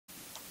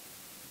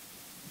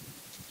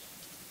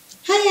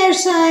Hi air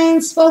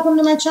signs, welcome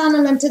to my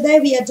channel, and today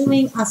we are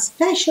doing a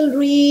special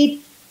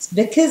read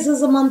because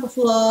it's a month of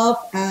love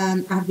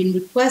and I've been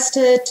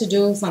requested to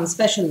do some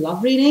special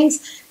love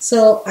readings.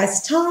 So I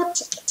start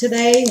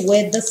today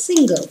with the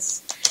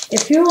singles.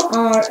 If you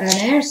are an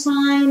air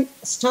sign,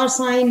 star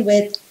sign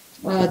with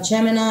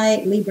Gemini,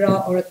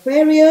 Libra or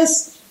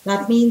Aquarius,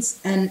 that means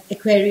an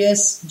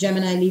Aquarius,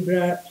 Gemini,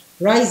 Libra,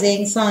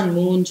 rising, Sun,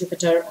 Moon,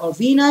 Jupiter or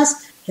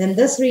Venus, then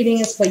this reading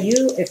is for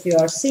you. If you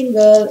are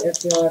single,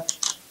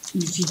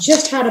 if you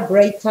just had a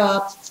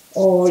breakup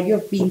or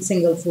you've been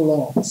single for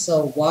long.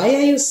 So why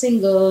are you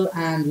single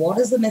and what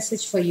is the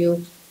message for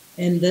you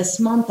in this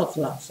month of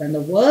love? And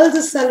the world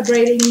is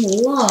celebrating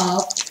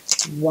love.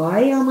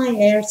 Why are my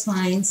air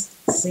signs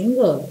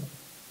single?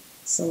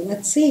 So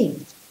let's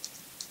see.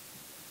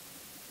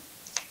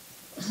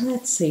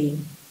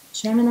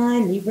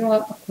 Gemini,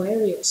 Libra,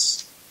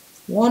 Aquarius.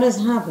 What is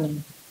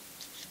happening?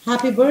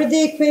 Happy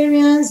birthday,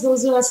 Aquarians.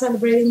 Those who are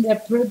celebrating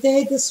their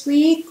birthday this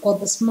week or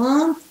this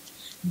month.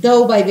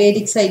 Though by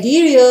Vedic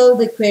sidereal,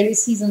 the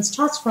Aquarius season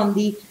starts from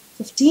the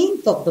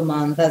 15th of the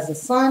month as the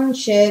sun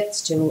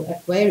shifts to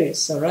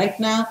Aquarius. So right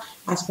now,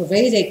 as per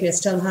Vedic, we're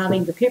still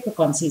having the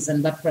Capricorn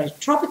season. But for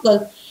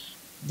tropical,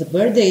 the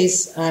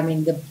birthdays,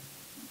 the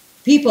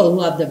people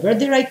who have their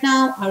birthday right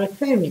now are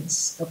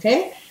Aquarians.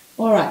 Okay?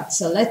 Alright,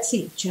 so let's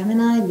see.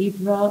 Gemini,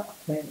 Libra,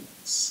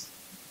 Aquarius.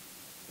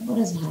 What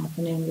is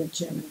happening with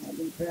Gemini,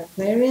 Libra,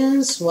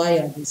 Aquarians? Why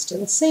are they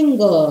still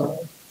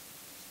single?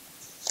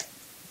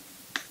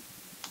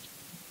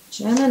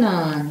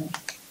 Gemini.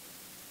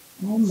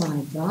 Oh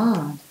my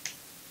God.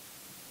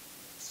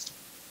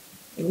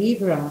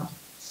 Libra.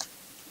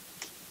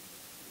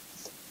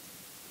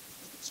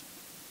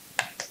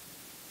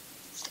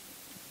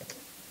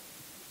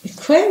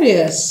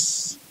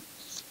 Aquarius.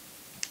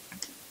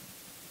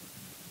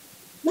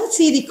 Let's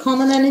see the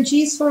common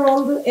energies for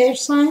all the air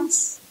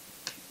signs.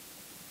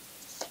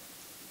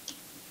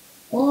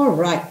 All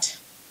right.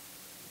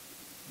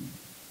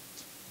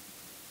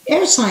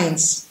 Air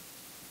signs.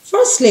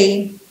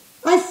 Firstly,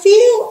 I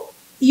feel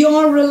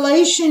your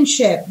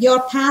relationship,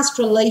 your past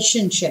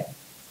relationship,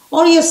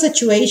 or your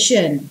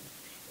situation,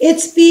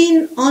 it's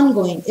been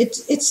ongoing.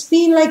 It's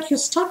been like you're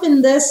stuck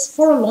in this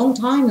for a long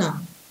time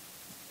now.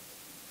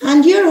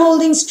 And you're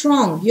holding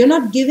strong. You're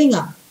not giving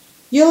up.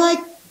 You're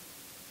like,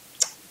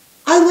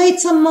 I'll wait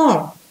some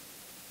more.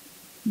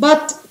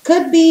 But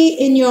could be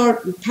in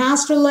your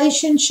past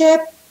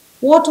relationship,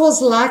 what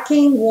was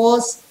lacking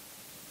was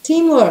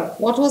teamwork.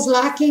 What was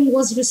lacking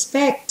was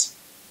respect.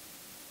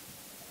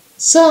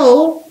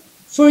 So,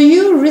 for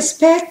you,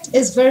 respect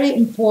is very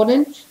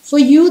important. For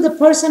you, the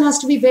person has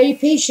to be very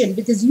patient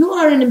because you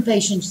are an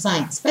impatient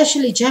sign,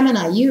 especially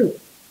Gemini, you.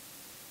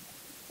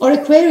 Or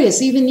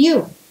Aquarius, even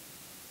you.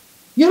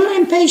 You're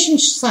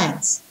impatient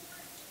signs.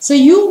 So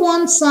you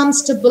want some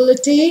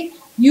stability.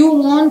 You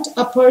want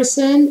a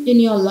person in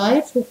your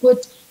life who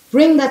could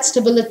bring that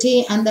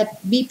stability and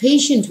that be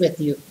patient with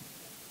you.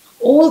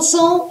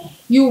 Also,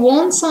 you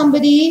want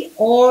somebody,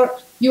 or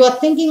you are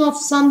thinking of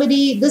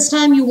somebody, this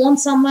time you want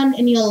someone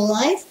in your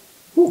life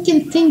who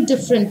can think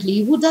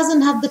differently, who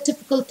doesn't have the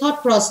typical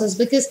thought process,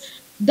 because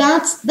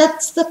that's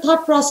the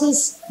thought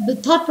process. The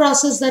thought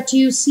process that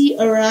you see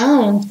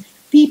around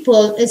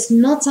people is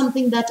not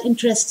something that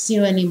interests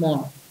you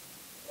anymore.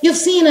 You've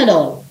seen it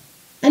all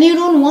and you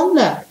don't want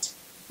that.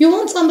 You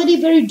want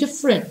somebody very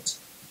different.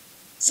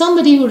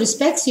 Somebody who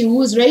respects you,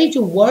 who is ready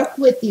to work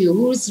with you,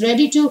 who is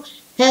ready to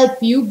help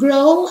you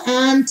grow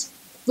and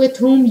with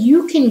whom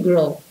you can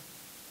grow.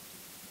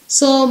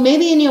 So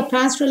maybe in your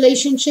past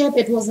relationship,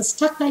 it was a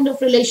stuck kind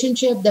of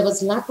relationship. There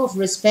was lack of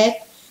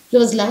respect. There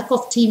was lack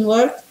of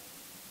teamwork.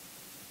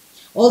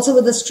 Also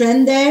with the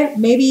strength there,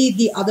 maybe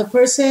the other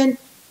person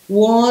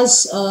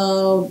was,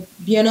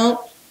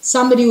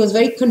 somebody who was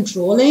very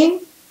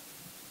controlling,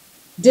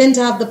 didn't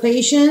have the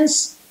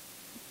patience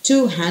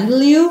to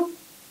handle you.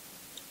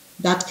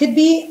 That could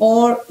be,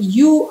 or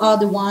you are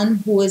the one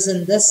who is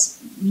in this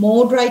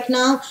mode right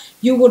now.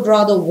 You would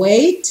rather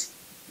wait.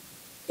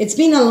 It's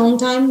been a long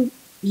time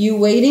you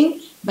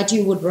waiting, but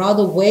you would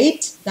rather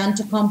wait than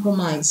to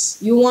compromise.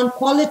 You want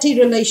quality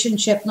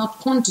relationship, not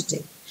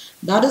quantity.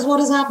 That is what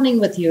is happening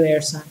with you,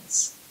 air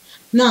signs.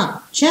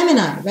 Now,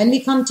 Gemini, when we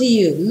come to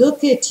you,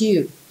 look at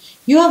you.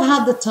 You have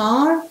had the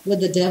Tower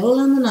with the Devil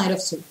and the Knight of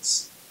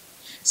Swords.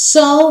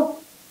 So,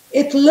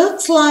 it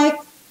looks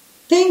like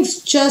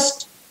things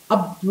just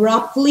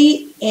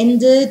abruptly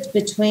ended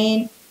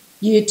between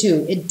you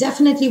two. It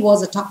definitely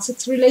was a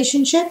toxic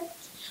relationship.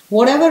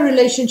 Whatever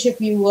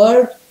relationship you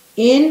were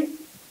in,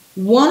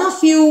 one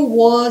of you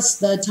was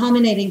the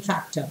terminating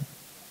factor.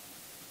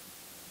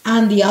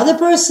 And the other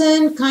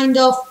person kind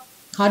of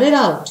cut it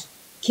out,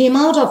 came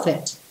out of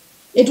it.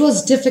 It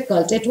was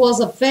difficult. It was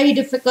very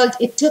difficult.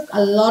 It took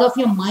a lot of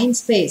your mind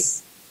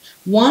space.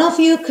 One of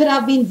you could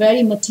have been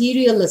very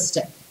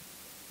materialistic.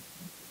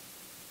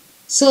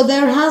 So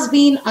there has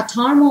been a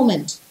Tower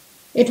moment.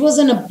 It was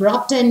an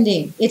abrupt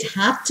ending. It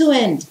had to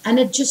end and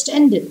it just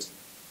ended.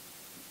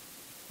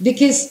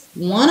 Because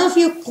one of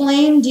you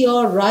claimed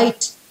your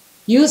right.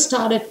 You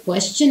started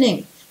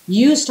questioning.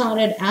 You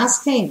started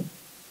asking.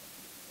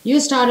 You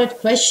started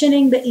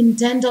questioning the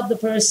intent of the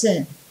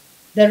person,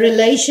 the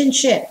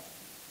relationship.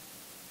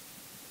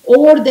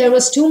 Or there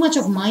was too much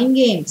of mind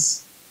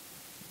games.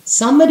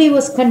 Somebody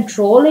was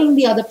controlling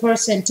the other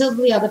person till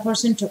the other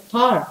person took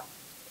power.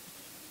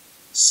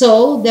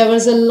 So there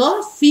was a lot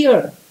of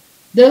fear.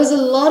 There was a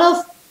lot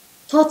of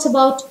thoughts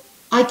about,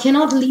 I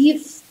cannot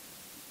leave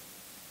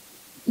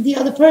the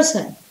other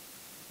person.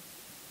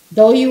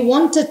 Though you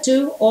wanted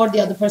to, or the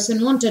other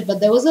person wanted, but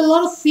there was a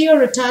lot of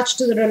fear attached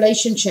to the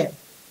relationship.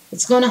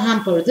 It's going to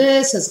hamper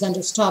this, it's going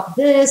to stop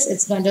this,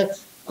 it's going to,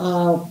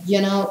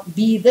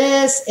 be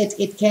this,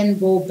 it can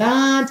go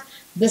bad,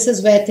 this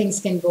is where things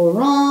can go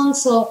wrong.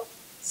 So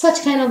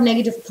such kind of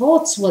negative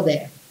thoughts were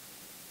there.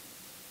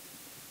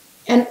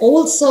 And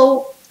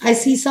also, I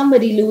see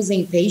somebody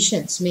losing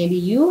patience. Maybe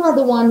you are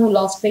the one who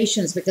lost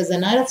patience, because the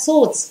Knight of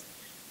Swords,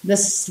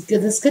 this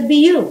could be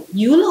you.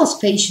 You lost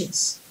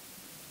patience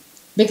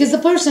because the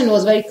person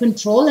was very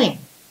controlling.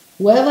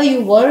 Whoever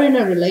you were in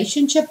a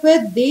relationship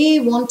with, they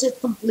wanted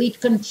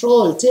complete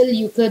control till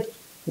you could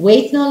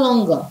wait no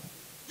longer.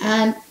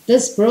 And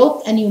this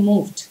broke and you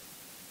moved.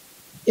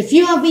 If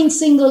you have been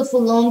single for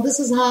long, this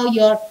is how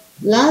your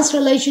last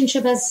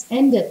relationship has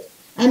ended.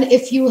 And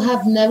if you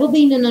have never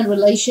been in a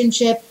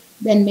relationship,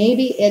 then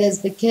maybe it is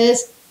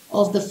because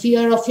of the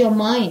fear of your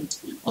mind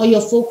or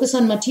your focus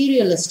on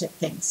materialistic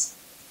things.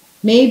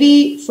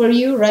 Maybe for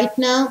you right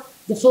now,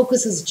 the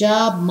focus is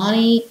job,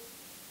 money,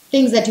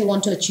 things that you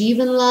want to achieve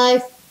in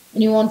life,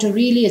 and you want to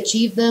really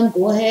achieve them.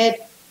 Go ahead,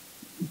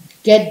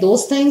 get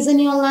those things in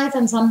your life,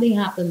 and something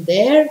happened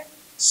there.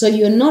 So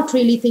you're not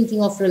really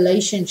thinking of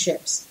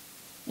relationships.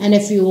 And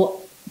if you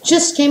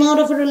just came out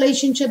of a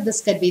relationship,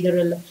 this could be the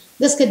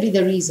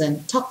reason.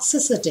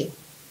 Toxicity.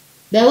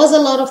 There was a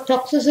lot of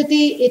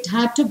toxicity. It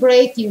had to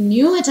break. You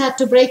knew it had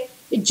to break.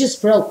 It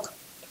just broke.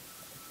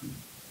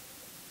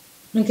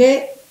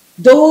 Okay?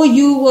 Though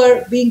you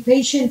were being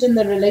patient in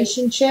the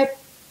relationship,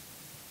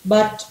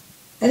 but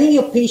I think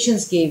your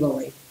patience gave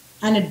away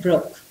and it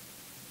broke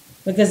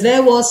because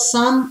there was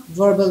some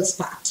verbal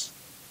spat.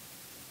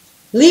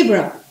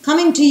 Libra,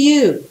 coming to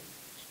you.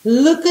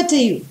 Look at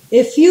you.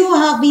 If you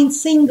have been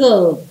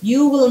single,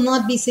 you will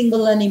not be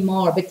single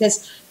anymore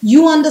because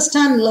you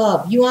understand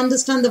love. You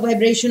understand the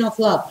vibration of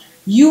love.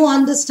 You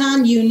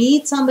understand you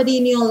need somebody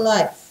in your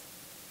life.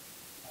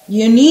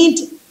 Your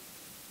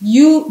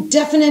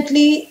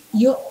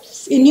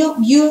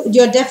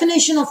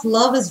definition of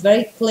love is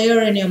very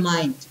clear in your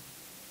mind.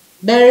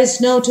 There is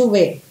no two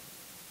way.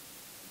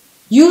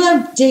 You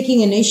are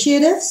taking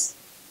initiatives.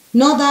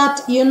 Not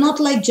that you're not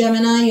like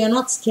Gemini, you're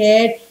not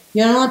scared,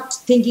 you're not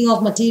thinking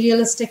of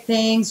materialistic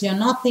things, you're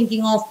not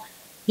thinking of,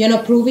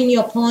 proving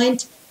your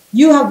point.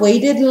 You have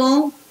waited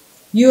long,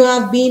 you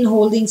have been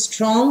holding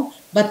strong,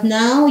 but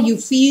now you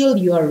feel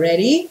you are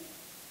ready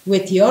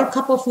with your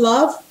cup of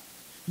love.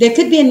 There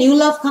could be a new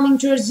love coming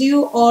towards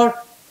you or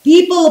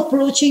people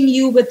approaching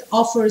you with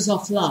offers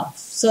of love.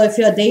 So if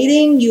you're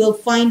dating, you will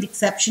find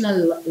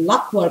exceptional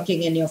luck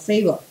working in your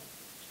favor.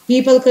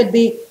 People could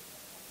be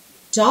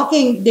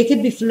talking, they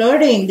could be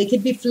flirting, they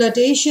could be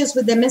flirtatious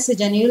with their message,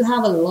 and you'll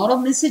have a lot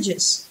of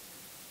messages.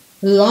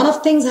 A lot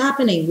of things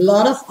happening, a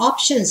lot of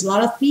options, a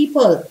lot of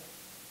people,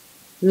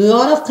 a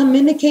lot of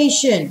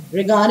communication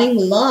regarding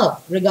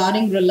love,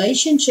 regarding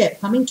relationship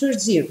coming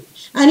towards you.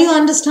 And you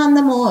understand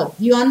them all.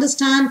 You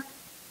understand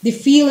the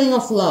feeling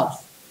of love.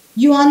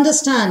 You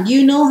understand,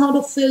 you know how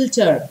to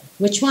filter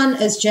which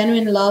one is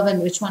genuine love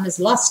and which one is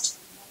lust.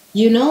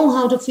 You know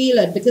how to feel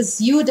it because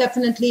you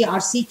definitely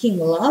are seeking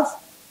love.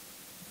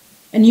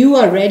 And you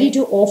are ready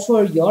to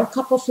offer your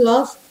cup of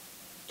love,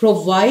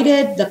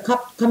 provided the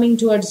cup coming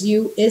towards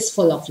you is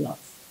full of love.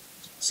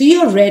 So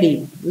you're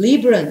ready.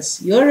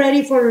 Librans, you're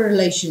ready for a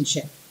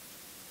relationship.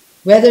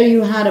 Whether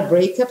you had a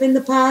breakup in the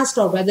past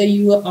or whether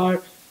you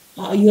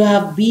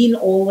have been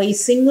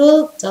always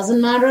single, doesn't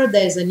matter.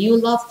 There's a new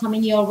love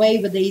coming your way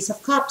with the Ace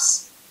of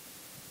Cups.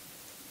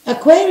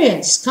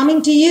 Aquarians,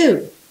 coming to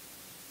you.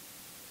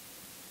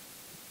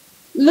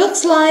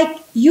 Looks like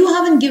you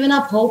haven't given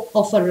up hope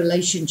of a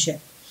relationship.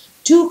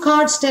 2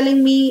 cards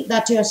telling me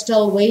that you're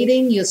still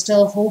waiting, you're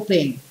still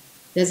hoping.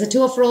 There's a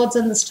 2 of Rods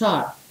and the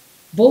Star.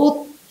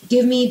 Both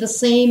give me the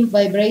same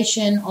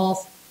vibration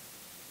of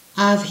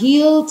I've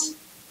healed,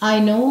 I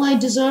know I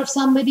deserve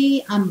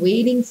somebody, I'm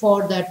waiting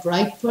for that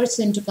right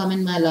person to come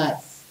in my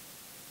life.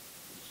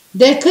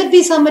 There could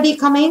be somebody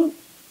coming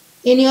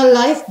in your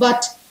life,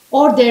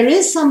 or there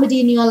is somebody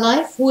in your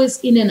life who is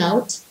in and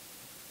out.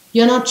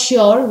 You're not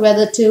sure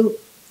whether to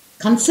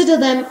consider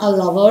them a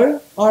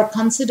lover or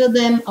consider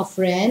them a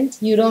friend.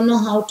 You don't know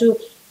how to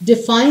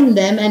define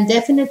them, and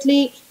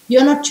definitely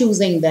you're not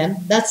choosing them.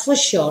 That's for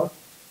sure.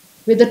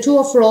 With the 2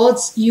 of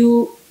Rods,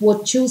 you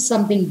would choose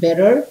something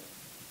better.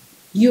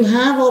 You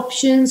have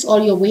options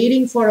or you're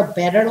waiting for a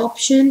better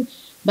option,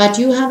 but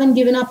you haven't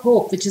given up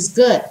hope, which is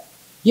good.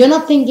 You're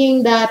not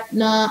thinking that,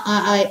 nah,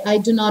 I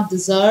do not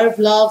deserve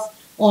love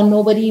or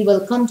nobody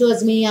will come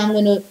towards me. I'm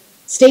going to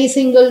stay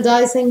single,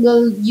 die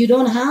single. You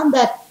don't have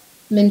that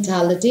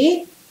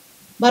mentality.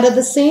 But at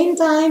the same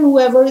time,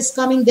 whoever is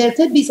coming, there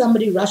could be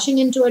somebody rushing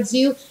in towards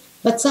you,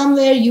 but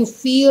somewhere you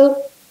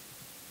feel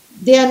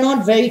they are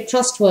not very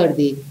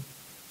trustworthy.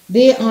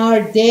 They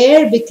are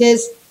there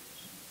because,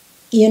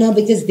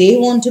 because they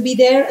want to be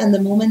there, and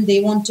the moment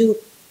they want to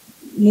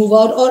move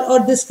out,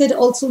 or this could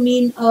also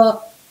mean a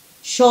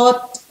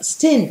short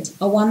stint,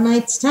 a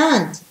one-night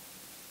stand,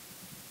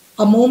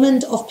 a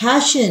moment of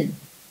passion.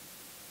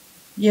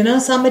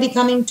 Somebody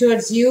coming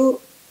towards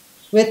you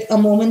with a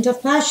moment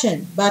of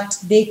passion, but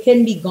they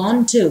can be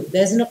gone too.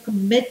 There's no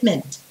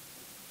commitment.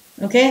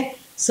 Okay,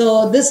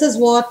 so this is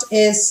what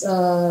is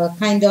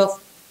kind of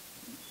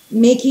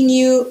making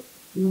you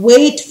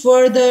wait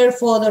further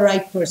for the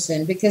right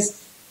person, because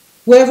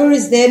whoever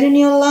is there in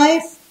your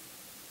life,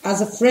 as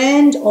a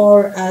friend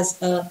or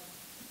as a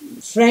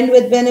friend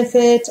with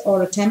benefit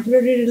or a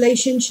temporary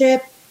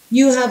relationship,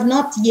 you have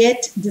not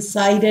yet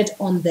decided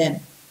on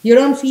them. You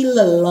don't feel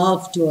the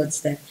love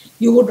towards them.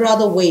 You would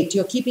rather wait.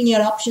 You're keeping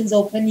your options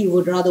open. You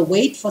would rather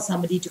wait for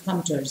somebody to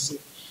come towards you.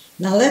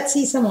 Now let's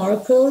see some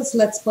oracles.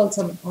 Let's pull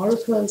some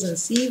oracles and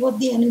see what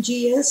the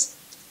energy is.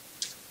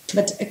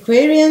 But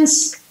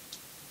Aquarians,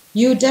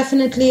 you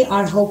definitely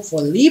are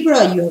hopeful.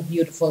 Libra, you have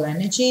beautiful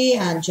energy.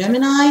 And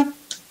Gemini,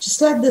 just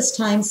let this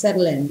time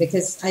settle in,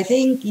 because I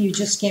think you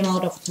just came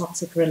out of a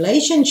toxic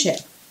relationship.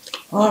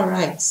 All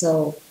right,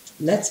 so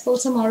let's pull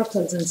some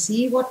oracles and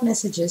see what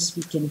messages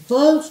we can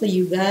pull for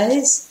you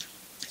guys.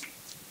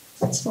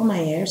 That's for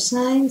my air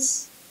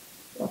signs.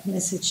 What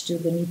message do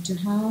they need to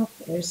have?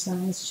 Air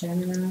signs,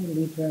 Gemini,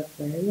 Libra,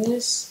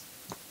 Aquarius.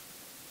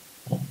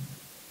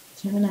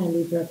 Gemini,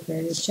 Libra,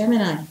 Aquarius.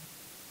 Gemini,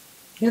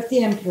 you have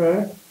the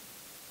Emperor.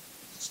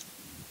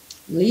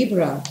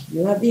 Libra,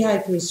 you have the High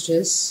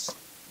Priestess.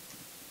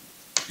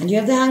 And you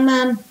have the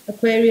Hangman.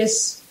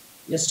 Aquarius,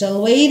 you're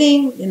still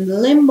waiting in the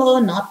limbo,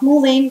 not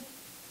moving.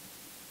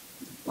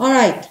 All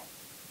right,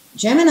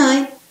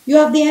 Gemini, you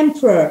have the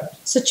Emperor.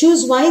 So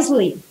choose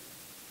wisely.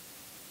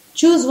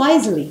 Choose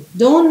wisely.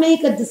 Don't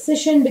make a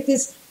decision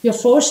because you're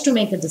forced to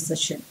make a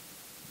decision.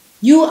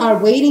 You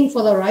are waiting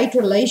for the right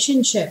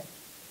relationship.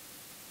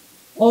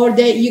 Or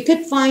that you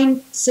could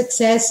find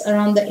success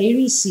around the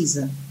Aries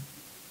season.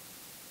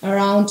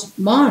 Around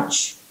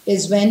March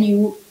is when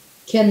you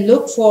can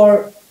look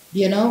for,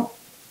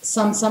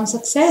 some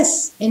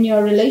success in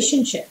your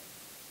relationship.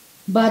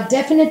 But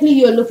definitely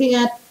you're looking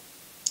at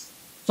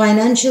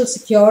financial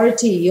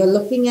security. You're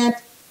looking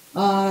at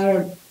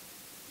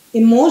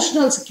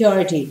emotional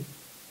security.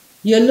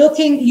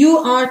 You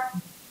are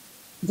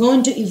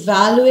going to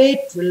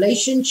evaluate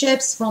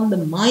relationships from the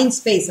mind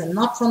space and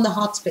not from the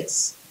heart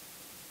space.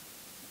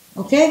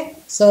 Okay?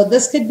 So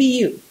this could be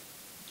you,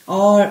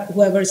 or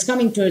whoever is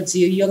coming towards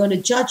you. You're going to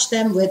judge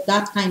them with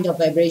that kind of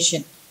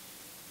vibration.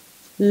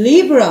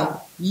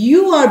 Libra,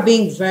 you are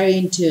being very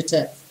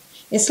intuitive.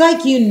 It's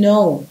like you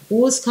know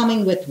who is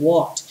coming with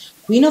what.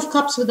 Queen of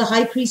Cups with the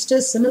High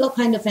Priestess, similar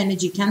kind of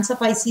energy. Cancer,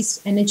 Pisces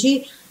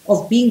energy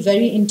of being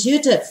very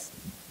intuitive.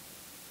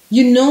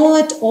 You know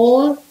it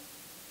all.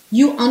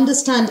 You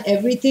understand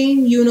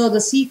everything. You know the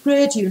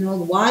secret. You know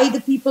why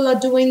the people are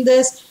doing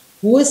this,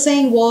 who is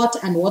saying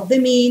what and what they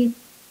mean.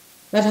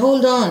 But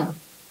hold on.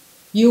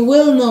 You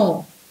will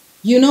know.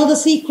 You know the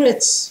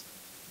secrets.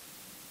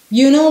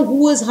 You know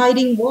who is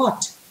hiding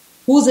what,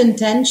 whose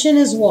intention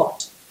is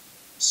what.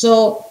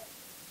 So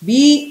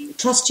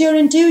trust your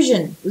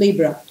intuition,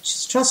 Libra.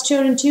 Just trust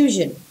your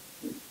intuition.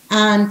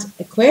 And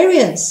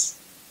Aquarians,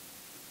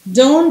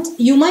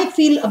 you might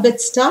feel a bit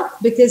stuck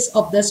because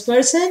of this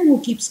person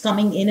who keeps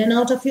coming in and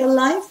out of your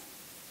life.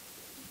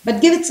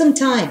 But give it some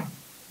time.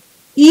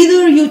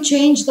 Either you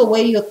change the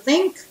way you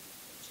think,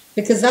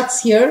 because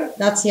that's here,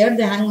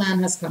 the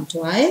Hangman has come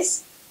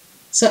twice.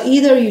 So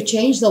either you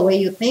change the way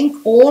you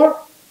think, or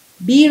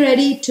be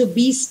ready to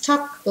be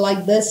stuck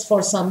like this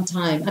for some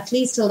time, at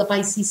least till the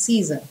Pisces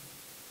season.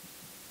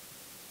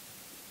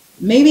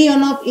 Maybe you're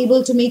not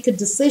able to make a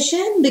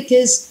decision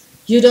because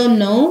you don't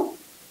know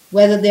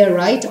whether they're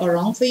right or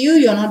wrong for you.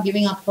 You're not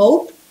giving up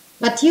hope,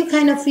 but you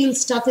kind of feel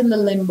stuck in the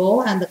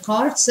limbo, and the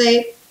cards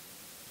say,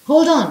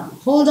 hold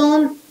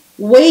on,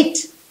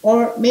 wait,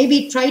 or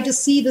maybe try to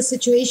see the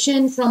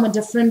situation from a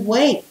different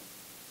way.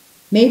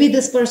 Maybe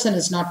this person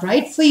is not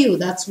right for you.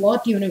 That's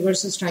what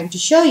universe is trying to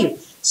show you.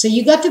 So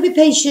you got to be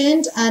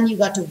patient and you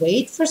got to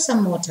wait for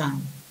some more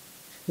time.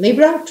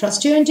 Libra,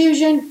 trust your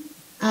intuition.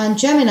 And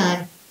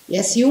Gemini,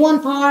 yes, you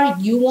want power.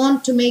 You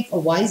want to make a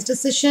wise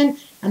decision.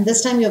 And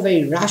this time you're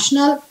very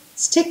rational.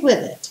 Stick with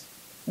it.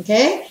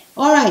 Okay?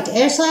 All right,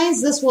 air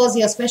signs, this was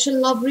your special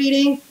love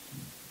reading.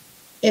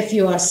 If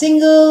you are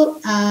single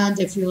and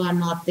if you are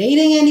not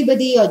dating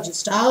anybody or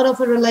just out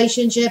of a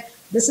relationship,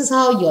 this is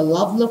how your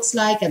love looks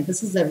like, and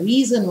this is the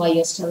reason why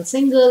you're still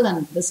single,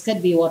 and this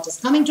could be what is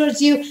coming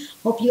towards you.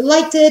 Hope you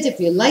liked it. If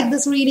you like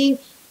this reading,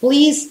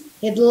 please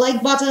hit the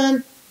like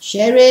button,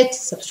 share it,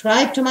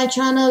 subscribe to my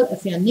channel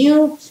if you're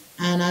new,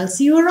 and I'll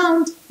see you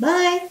around.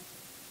 Bye.